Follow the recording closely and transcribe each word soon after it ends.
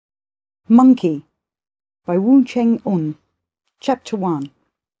Monkey by Wu Cheng'en. Chapter 1.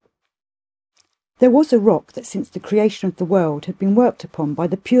 There was a rock that since the creation of the world had been worked upon by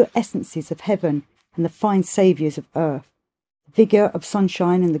the pure essences of heaven and the fine saviours of earth, the vigour of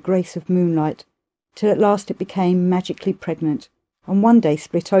sunshine and the grace of moonlight, till at last it became magically pregnant, and one day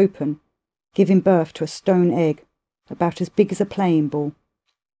split open, giving birth to a stone egg, about as big as a playing ball.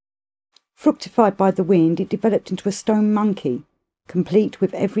 Fructified by the wind, it developed into a stone monkey, complete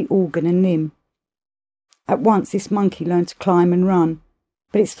with every organ and limb. At once this monkey learned to climb and run,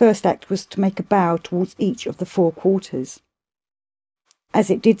 but its first act was to make a bow towards each of the 4 quarters. As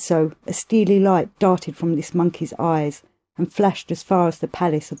it did so, a steely light darted from this monkey's eyes and flashed as far as the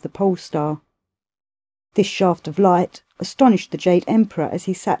palace of the pole star. This shaft of light astonished the Jade Emperor as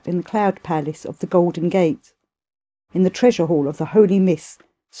he sat in the cloud palace of the Golden Gate, in the treasure hall of the holy mists,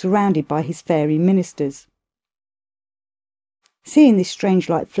 surrounded by his fairy ministers. Seeing this strange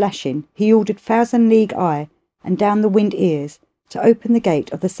light flashing, he ordered Thousand League Eye and Down the Wind Ears to open the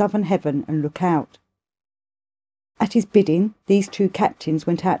gate of the southern heaven and look out. At his bidding, these 2 captains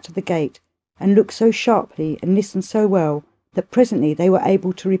went out to the gate and looked so sharply and listened so well that presently they were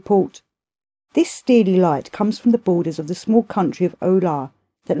able to report, "This steely light comes from the borders of the small country of Ola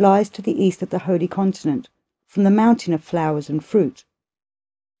that lies to the east of the holy continent, from the mountain of flowers and fruit.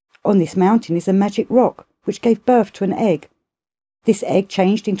 On this mountain is a magic rock which gave birth to an egg. This egg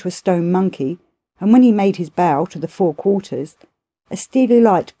changed into a stone monkey, and when he made his bow to the 4 quarters, a steely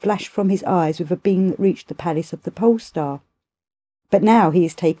light flashed from his eyes with a beam that reached the palace of the pole star. But now he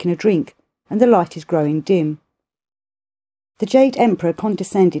is taking a drink, and the light is growing dim." The Jade Emperor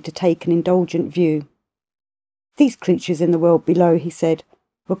condescended to take an indulgent view. "These creatures in the world below," he said,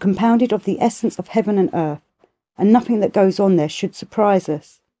 "were compounded of the essence of heaven and earth, and nothing that goes on there should surprise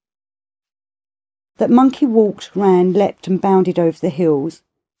us." That monkey walked, ran, leapt and bounded over the hills,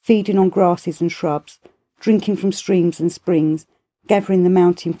 feeding on grasses and shrubs, drinking from streams and springs, gathering the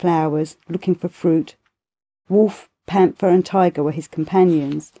mountain flowers, looking for fruit. Wolf, panther and tiger were his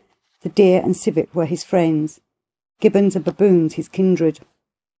companions, the deer and civet were his friends, gibbons and baboons his kindred.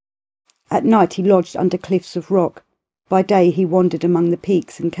 At night he lodged under cliffs of rock, by day he wandered among the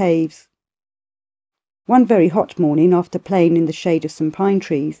peaks and caves. One very hot morning, after playing in the shade of some pine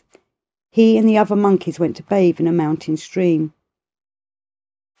trees, he and the other monkeys went to bathe in a mountain stream.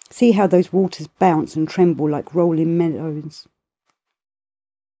 See how those waters bounce and tremble like rolling meadows.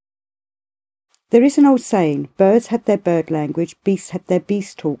 There is an old saying, birds have their bird language, beasts have their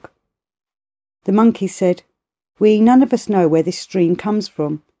beast talk. The monkeys said, "We none of us know where this stream comes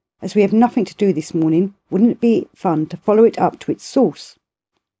from. As we have nothing to do this morning, wouldn't it be fun to follow it up to its source?"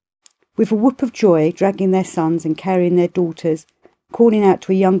 With a whoop of joy, dragging their sons and carrying their daughters, calling out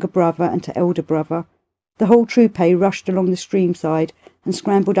to a younger brother and to elder brother, the whole troop rushed along the stream side and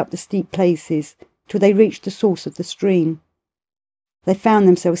scrambled up the steep places till they reached the source of the stream. They found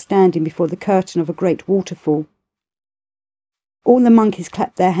themselves standing before the curtain of a great waterfall. All the monkeys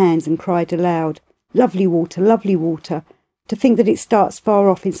clapped their hands and cried aloud, lovely water, to think that it starts far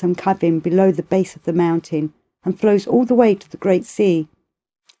off in some cavern below the base of the mountain and flows all the way to the great sea.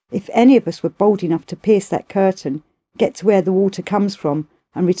 If any of us were bold enough to pierce that curtain, get to where the water comes from,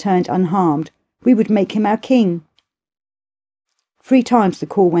 and returned unharmed, we would make him our king." 3 times the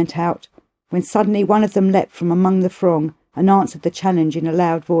call went out, when suddenly one of them leapt from among the throng and answered the challenge in a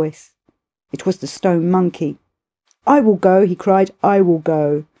loud voice. It was the stone monkey. "I will go," he cried, "I will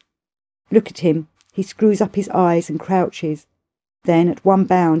go." Look at him, he screws up his eyes and crouches. Then at one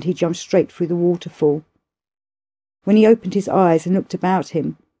bound he jumped straight through the waterfall. When he opened his eyes and looked about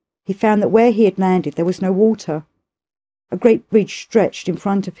him, he found that where he had landed there was no water. A great bridge stretched in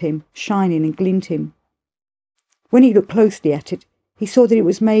front of him, shining and glinting. When he looked closely at it, he saw that it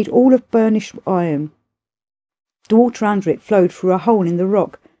was made all of burnished iron. The water under it flowed through a hole in the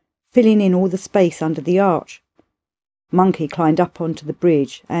rock, filling in all the space under the arch. Monkey climbed up onto the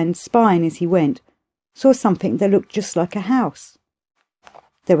bridge and, spying as he went, saw something that looked just like a house.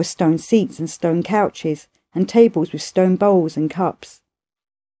 There were stone seats and stone couches, and tables with stone bowls and cups.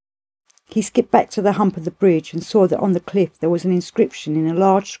 He skipped back to the hump of the bridge and saw that on the cliff there was an inscription in a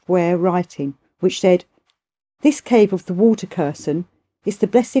large square writing, which said, "This cave of the water curtain is the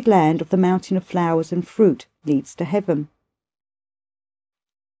blessed land of the mountain of flowers and fruit, leads to heaven."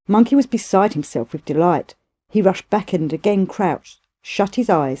 Monkey was beside himself with delight. He rushed back and again crouched, shut his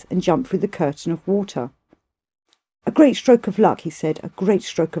eyes and jumped through the curtain of water. "A great stroke of luck," he said, "a great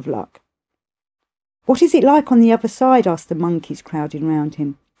stroke of luck." "What is it like on the other side?" asked the monkeys crowding round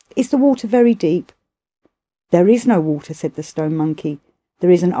him. "Is the water very deep?" "There is no water," said the stone monkey. "There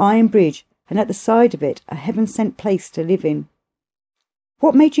is an iron bridge, and at the side of it a heaven-sent place to live in."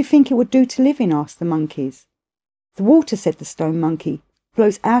 "What made you think it would do to live in?" asked the monkeys. "The water," said the stone monkey,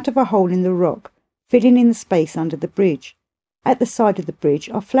 "flows out of a hole in the rock, filling in the space under the bridge. At the side of the bridge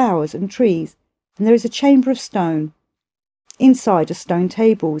are flowers and trees, and there is a chamber of stone. Inside are stone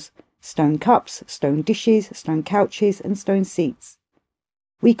tables, stone cups, stone dishes, stone couches, and stone seats.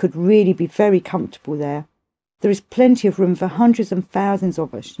 We could really be very comfortable there. There is plenty of room for hundreds and thousands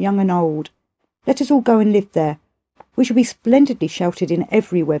of us, young and old. Let us all go and live there. We shall be splendidly sheltered in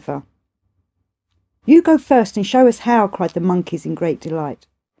every weather." "You go first and show us how," cried the monkeys in great delight.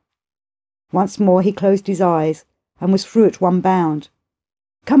 Once more he closed his eyes and was through at one bound.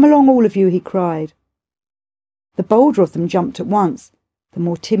 "Come along, all of you," he cried. The bolder of them jumped at once. The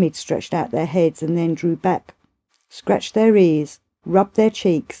more timid stretched out their heads and then drew back, scratched their ears, rubbed their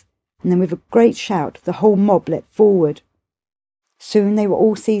cheeks, and then with a great shout the whole mob leapt forward. Soon they were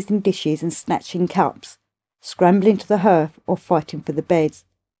all seizing dishes and snatching cups, scrambling to the hearth or fighting for the beds,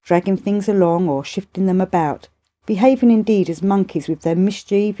 dragging things along or shifting them about, behaving indeed as monkeys with their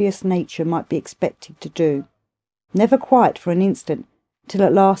mischievous nature might be expected to do, never quiet for an instant, till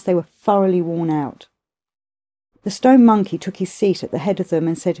at last they were thoroughly worn out. The stone monkey took his seat at the head of them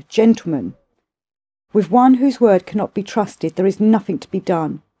and said, "Gentlemen, with one whose word cannot be trusted, there is nothing to be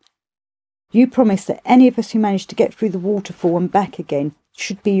done. You promised that any of us who managed to get through the waterfall and back again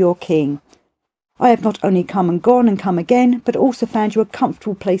should be your king. I have not only come and gone and come again, but also found you a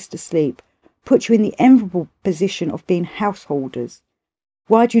comfortable place to sleep, put you in the enviable position of being householders.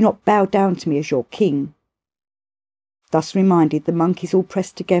 Why do you not bow down to me as your king?" Thus reminded, the monkeys all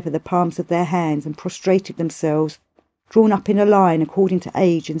pressed together the palms of their hands and prostrated themselves, drawn up in a line according to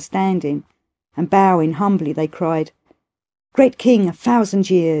age and standing, and bowing humbly they cried, "Great King, 1,000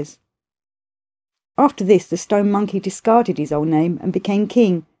 years." After this the stone monkey discarded his old name and became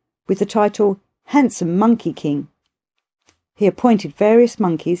king, with the title Handsome Monkey King. He appointed various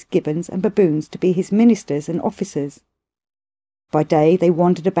monkeys, gibbons, and baboons to be his ministers and officers. By day they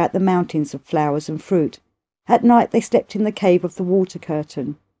wandered about the mountains of flowers and fruit. At night they slept in the cave of the water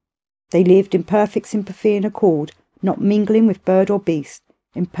curtain. They lived in perfect sympathy and accord, not mingling with bird or beast,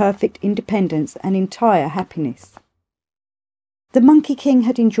 in perfect independence and entire happiness. The Monkey King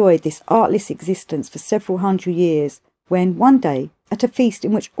had enjoyed this artless existence for several hundred years, when one day, at a feast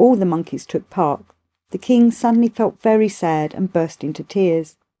in which all the monkeys took part, the king suddenly felt very sad and burst into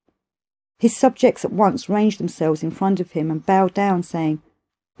tears. His subjects at once ranged themselves in front of him and bowed down, saying,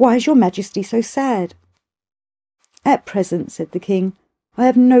 "Why is your majesty so sad?" "At present," said the king, "I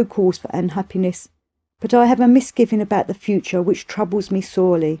have no cause for unhappiness, but I have a misgiving about the future which troubles me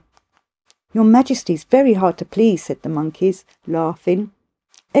sorely." "Your majesty is very hard to please," said the monkeys, laughing.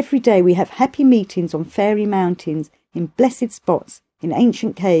 "Every day we have happy meetings on fairy mountains, in blessed spots, in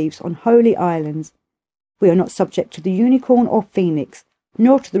ancient caves, on holy islands. We are not subject to the unicorn or phoenix,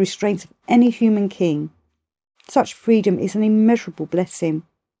 nor to the restraints of any human king. Such freedom is an immeasurable blessing.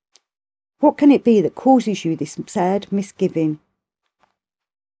 What can it be that causes you this sad misgiving?"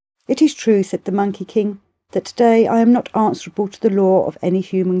 "It is true," said the Monkey King, "that today I am not answerable to the law of any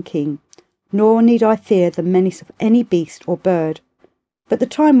human king, nor need I fear the menace of any beast or bird. But the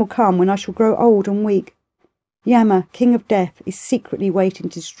time will come when I shall grow old and weak. Yama, King of Death, is secretly waiting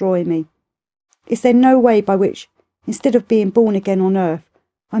to destroy me. Is there no way by which, instead of being born again on earth,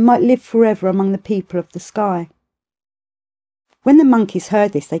 I might live forever among the people of the sky?" When the monkeys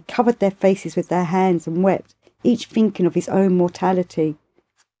heard this, they covered their faces with their hands and wept, each thinking of his own mortality.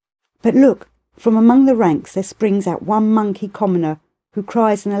 But look, from among the ranks there springs out one monkey commoner, who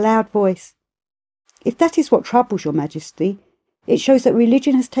cries in a loud voice, "If that is what troubles your majesty, it shows that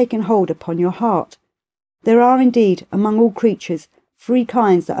religion has taken hold upon your heart. There are indeed, among all creatures, 3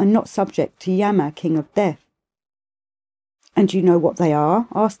 kinds that are not subject to Yama, King of Death." "And do you know what they are?"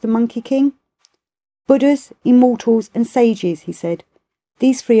 asked the Monkey King. "Buddhas, immortals, and sages," he said.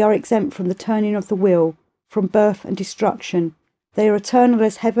 "These 3 are exempt from the turning of the wheel, from birth and destruction. They are eternal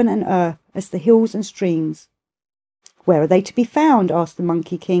as heaven and earth, as the hills and streams." "Where are they to be found?" asked the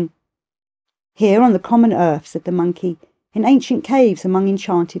Monkey King. "Here on the common earth," said the monkey, "in ancient caves among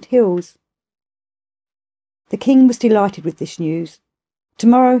enchanted hills." The king was delighted with this news.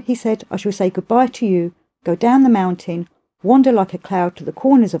 "Tomorrow," he said, "I shall say goodbye to you, go down the mountain, wander like a cloud to the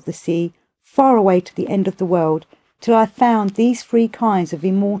corners of the sea, far away to the end of the world, till I have found these 3 kinds of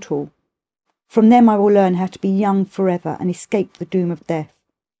immortal. From them I will learn how to be young forever and escape the doom of death."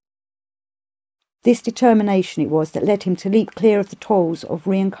 This determination it was that led him to leap clear of the toils of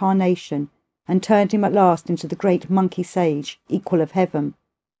reincarnation and turned him at last into the great monkey sage, equal of heaven.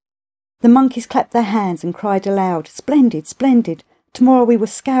 The monkeys clapped their hands and cried aloud, "Splendid, splendid! Tomorrow we will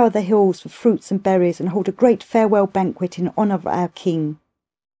scour the hills for fruits and berries and hold a great farewell banquet in honour of our king."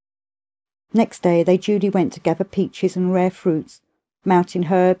 Next day they duly went to gather peaches and rare fruits, mountain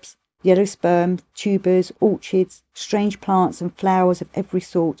herbs, yellow sperm, tubers, orchids, strange plants and flowers of every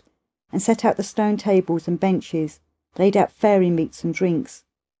sort, and set out the stone tables and benches, laid out fairy meats and drinks.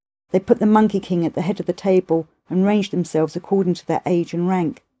 They put the Monkey King at the head of the table and ranged themselves according to their age and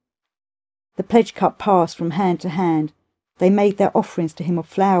rank. The pledge cup passed from hand to hand. They made their offerings to him of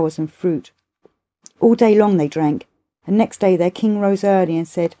flowers and fruit. All day long they drank, and next day their king rose early and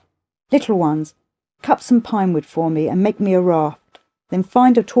said, "Little ones, cut some pine wood for me and make me a raft, then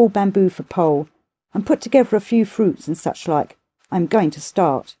find a tall bamboo for pole, and put together a few fruits and such like. I am going to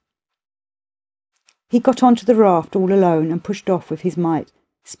start." He got onto the raft all alone and pushed off with his might,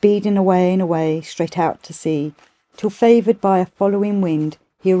 speeding away and away, straight out to sea, till favoured by a following wind,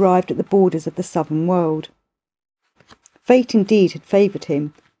 he arrived at the borders of the southern world. Fate indeed had favoured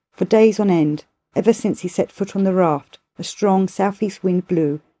him. For days on end, ever since he set foot on the raft, a strong south-east wind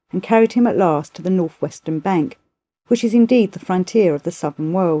blew and carried him at last to the north-western bank, which is indeed the frontier of the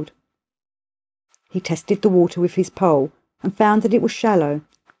southern world. He tested the water with his pole and found that it was shallow,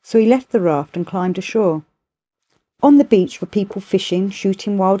 so he left the raft and climbed ashore. On the beach were people fishing,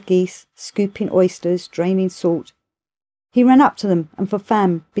 shooting wild geese, scooping oysters, draining salt. He ran up to them and for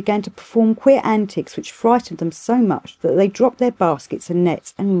fun began to perform queer antics which frightened them so much that they dropped their baskets and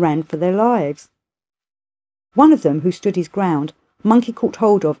nets and ran for their lives. One of them, who stood his ground, Monkey caught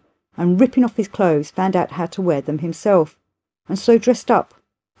hold of, and ripping off his clothes found out how to wear them himself, and so dressed up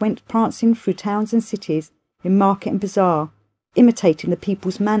went prancing through towns and cities, in market and bazaar, imitating the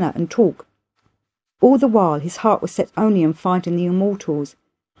people's manner and talk. All the while his heart was set only on finding the immortals,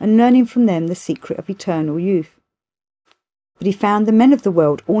 and learning from them the secret of eternal youth. But he found the men of the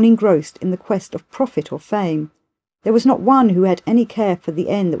world all engrossed in the quest of profit or fame. There was not one who had any care for the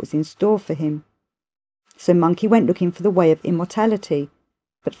end that was in store for him. So Monkey went looking for the way of immortality,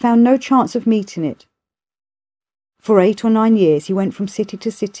 but found no chance of meeting it. For 8 or 9 years he went from city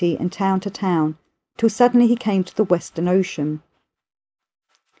to city and town to town, till suddenly he came to the Western Ocean.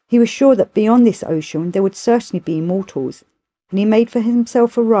 He was sure that beyond this ocean there would certainly be immortals, and he made for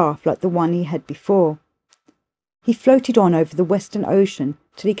himself a raft like the one he had before. He floated on over the Western Ocean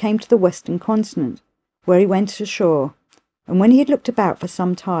till he came to the Western Continent, where he went ashore, and when he had looked about for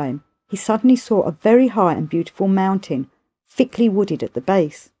some time, he suddenly saw a very high and beautiful mountain, thickly wooded at the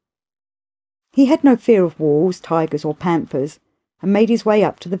base. He had no fear of wolves, tigers, or panthers, and made his way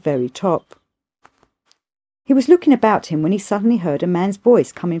up to the very top. He was looking about him when he suddenly heard a man's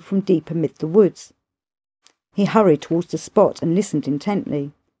voice coming from deep amid the woods. He hurried towards the spot and listened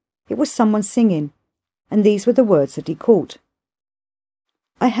intently. It was someone singing, and these were the words that he caught.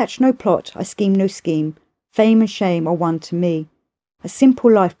 "I hatch no plot, I scheme no scheme, fame and shame are one to me. A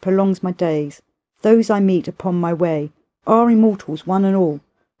simple life prolongs my days, those I meet upon my way are immortals one and all,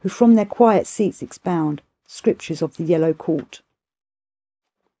 who from their quiet seats expound scriptures of the yellow court."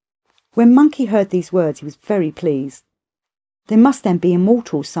 When Monkey heard these words he was very pleased. "There must then be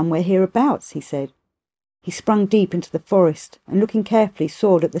immortals somewhere hereabouts," he said. He sprung deep into the forest, and looking carefully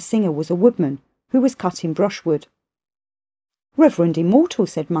saw that the singer was a woodman who was cutting brushwood. "Reverend Immortal,"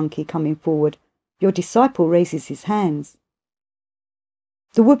 said Monkey, coming forward, "your disciple raises his hands."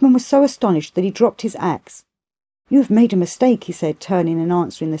 The woodman was so astonished that he dropped his axe. "You have made a mistake," he said, turning and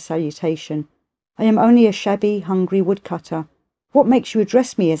answering the salutation. "I am only a shabby, hungry woodcutter. What makes you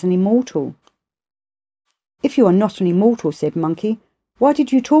address me as an immortal?" "If you are not an immortal," said Monkey, "why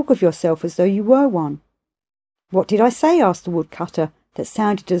did you talk of yourself as though you were one?" "What did I say?" asked the woodcutter, "that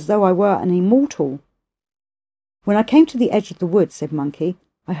sounded as though I were an immortal?" "When I came to the edge of the wood," said Monkey,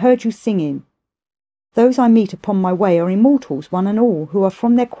 "I heard you singing. Those I meet upon my way are immortals, one and all, who are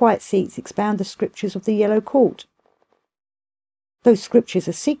from their quiet seats expound the scriptures of the yellow court." "Those scriptures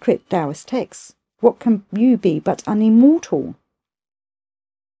are secret Taoist texts. What can you be but an immortal?"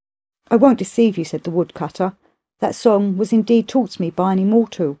 "I won't deceive you," said the woodcutter. "That song was indeed taught to me by an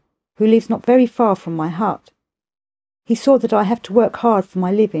immortal, who lives not very far from my hut. He saw that I have to work hard for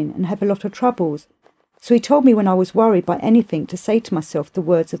my living and have a lot of troubles, so he told me when I was worried by anything to say to myself the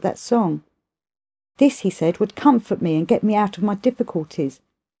words of that song. This, he said, would comfort me and get me out of my difficulties.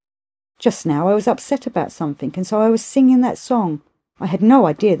 Just now I was upset about something, and so I was singing that song. I had no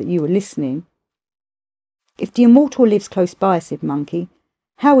idea that you were listening." "If the immortal lives close by," said Monkey,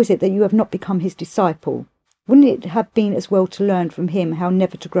 "how is it that you have not become his disciple? Wouldn't it have been as well to learn from him how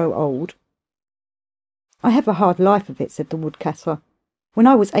never to grow old?" "I have a hard life of it," said the woodcutter. "When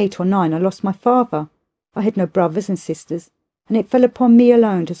I was 8 or 9 I lost my father. I had no brothers and sisters, and it fell upon me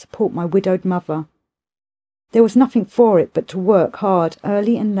alone to support my widowed mother. There was nothing for it but to work hard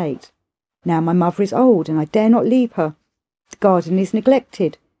early and late. Now my mother is old, and I dare not leave her. The garden is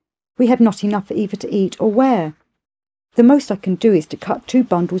neglected. We have not enough either to eat or wear. The most I can do is to cut 2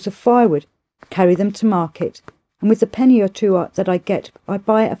 bundles of firewood, carry them to market, and with the penny or 2 that I get, I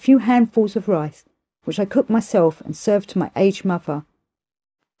buy a few handfuls of rice, which I cook myself and serve to my aged mother.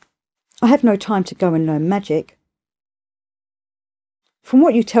 I have no time to go and learn magic." "From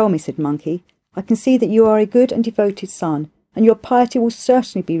what you tell me," said Monkey, "I can see that you are a good and devoted son, and your piety will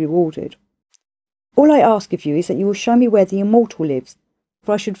certainly be rewarded. All I ask of you is that you will show me where the immortal lives,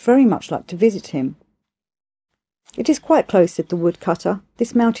 for I should very much like to visit him." "It is quite close," said the woodcutter.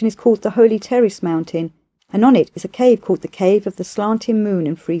 "This mountain is called the Holy Terrace Mountain, and on it is a cave called the Cave of the Slanting Moon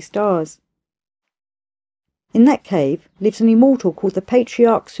and 3 Stars. In that cave lives an immortal called the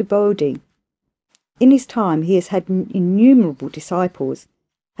Patriarch Subodhi. In his time he has had innumerable disciples,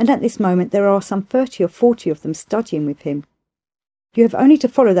 and at this moment there are some 30 or 40 of them studying with him. You have only to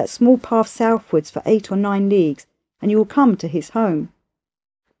follow that small path southwards for 8 or 9 leagues, and you will come to his home."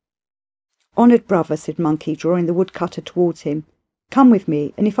 "Honoured brother," said Monkey, drawing the woodcutter towards him, "come with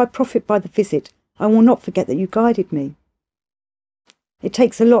me, and if I profit by the visit, I will not forget that you guided me." "It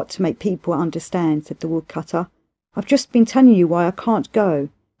takes a lot to make people understand," said the woodcutter. "I've just been telling you why I can't go.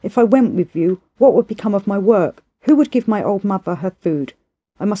 If I went with you, what would become of my work? Who would give my old mother her food?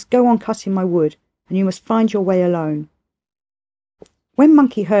 I must go on cutting my wood, and you must find your way alone." When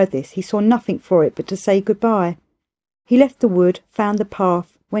Monkey heard this, he saw nothing for it but to say goodbye. He left the wood, found the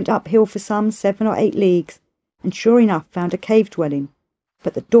path, went uphill for some 7 or 8 leagues, and sure enough found a cave dwelling,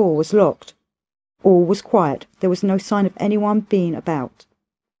 but the door was locked. All was quiet. There was no sign of anyone being about.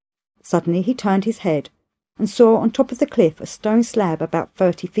 Suddenly he turned his head and saw on top of the cliff a stone slab about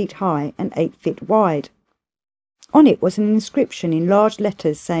 30 feet high and 8 feet wide. On it was an inscription in large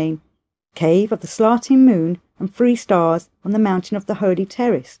letters saying, "Cave of the Slanting Moon and 3 Stars on the Mountain of the Holy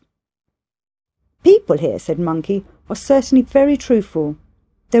Terrace." "People here," said Monkey, "are certainly very truthful.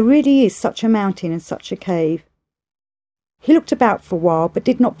 There really is such a mountain and such a cave." He looked about for a while, but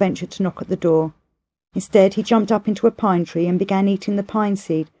did not venture to knock at the door. Instead, he jumped up into a pine tree and began eating the pine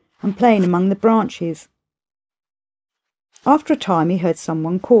seed and playing among the branches. After a time he heard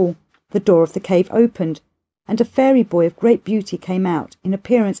someone call. The door of the cave opened, and a fairy boy of great beauty came out, in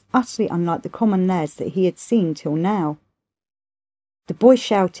appearance utterly unlike the common lads that he had seen till now. The boy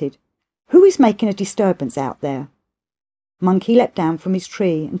shouted, "Who is making a disturbance out there?" Monkey leapt down from his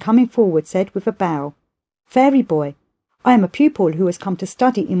tree, and coming forward said with a bow, "Fairy boy, I am a pupil who has come to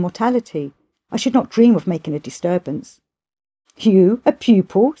study immortality. I should not dream of making a disturbance." "You, a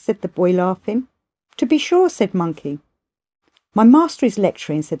pupil?" said the boy, laughing. "To be sure," said Monkey. "My master is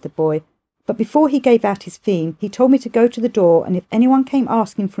lecturing," said the boy, "but before he gave out his theme, he told me to go to the door, and if anyone came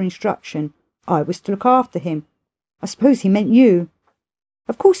asking for instruction, I was to look after him. I suppose he meant you."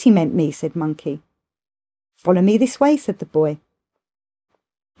 "Of course he meant me," said Monkey. "Follow me this way," said the boy.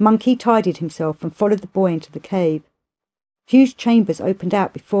 Monkey tidied himself and followed the boy into the cave. Huge chambers opened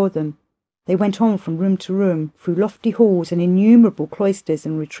out before them. They went on from room to room, through lofty halls and innumerable cloisters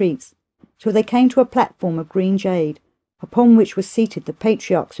and retreats, till they came to a platform of green jade, upon which was seated the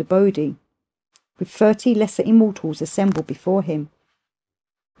Patriarch Subodhi, with 30 lesser immortals assembled before him.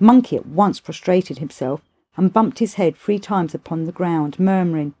 Monkey at once prostrated himself and bumped his head 3 times upon the ground,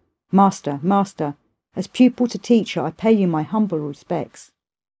 murmuring, "Master, master, as pupil to teacher I pay you my humble respects."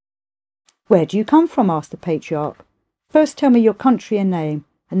 "Where do you come from?" asked the Patriarch. "First tell me your country and name,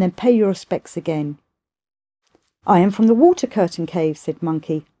 and then pay your respects again." "I am from the Water Curtain Cave," said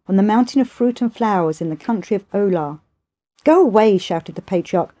Monkey, "on the mountain of fruit and flowers in the country of Ola." "Go away," shouted the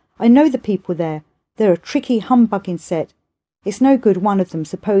Patriarch. "I know the people there. They're a tricky, humbugging set. It's no good one of them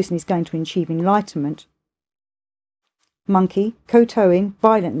supposing he's going to achieve enlightenment." Monkey, kowtowing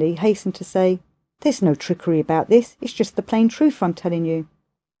violently, hastened to say, "There's no trickery about this. It's just the plain truth I'm telling you."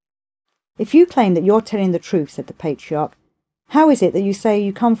 "If you claim that you're telling the truth," said the Patriarch, "how is it that you say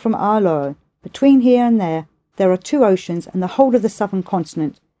you come from Arlo? Between here and there are 2 oceans and the whole of the southern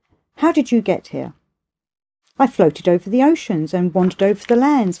continent. How did you get here?" "I floated over the oceans and wandered over the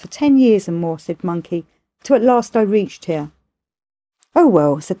lands for 10 years and more," said Monkey, "till at last I reached here." "Oh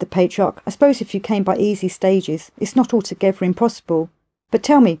well," said the Patriarch, "I suppose if you came by easy stages, it's not altogether impossible. But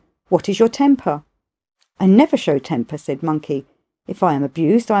tell me, what is your temper?" "I never show temper," said Monkey. "If I am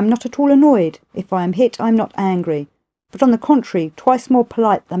abused, I am not at all annoyed. If I am hit, I am not angry, but on the contrary, twice more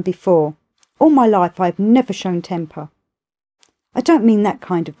polite than before. All my life I have never shown temper." "I don't mean that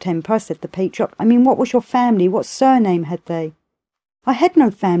kind of temper," said the Patriarch. "I mean, what was your family? What surname had they?" "I had no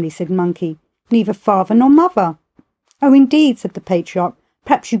family," said Monkey, "neither father nor mother." "Oh, indeed," said the Patriarch.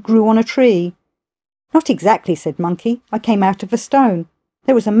 "Perhaps you grew on a tree." "Not exactly," said Monkey. "I came out of a stone.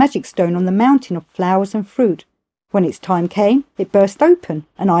 There was a magic stone on the mountain of flowers and fruit. When its time came, it burst open,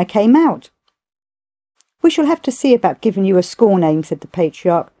 and I came out. We shall have to see about giving you a school name, said the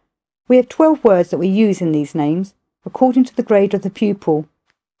patriarch. We have 12 words that we use in these names, according to the grade of the pupil.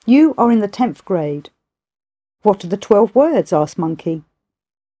 You are in the 10th grade. What are the 12 words? Asked Monkey.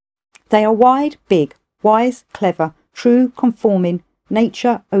 They are wide, big, wise, clever, true, conforming,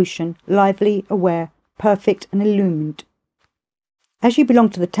 nature, ocean, lively, aware, perfect, and illumined. As you belong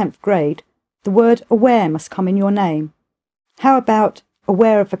to the 10th grade, the word aware must come in your name. How about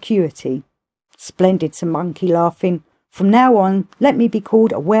aware of vacuity? Splendid, said Monkey, laughing. From now on, let me be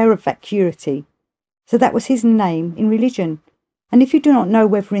called aware of vacuity. So that was his name in religion. And if you do not know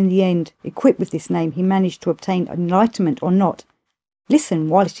whether in the end, equipped with this name, he managed to obtain enlightenment or not, listen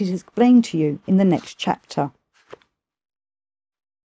while it is explained to you in the next chapter.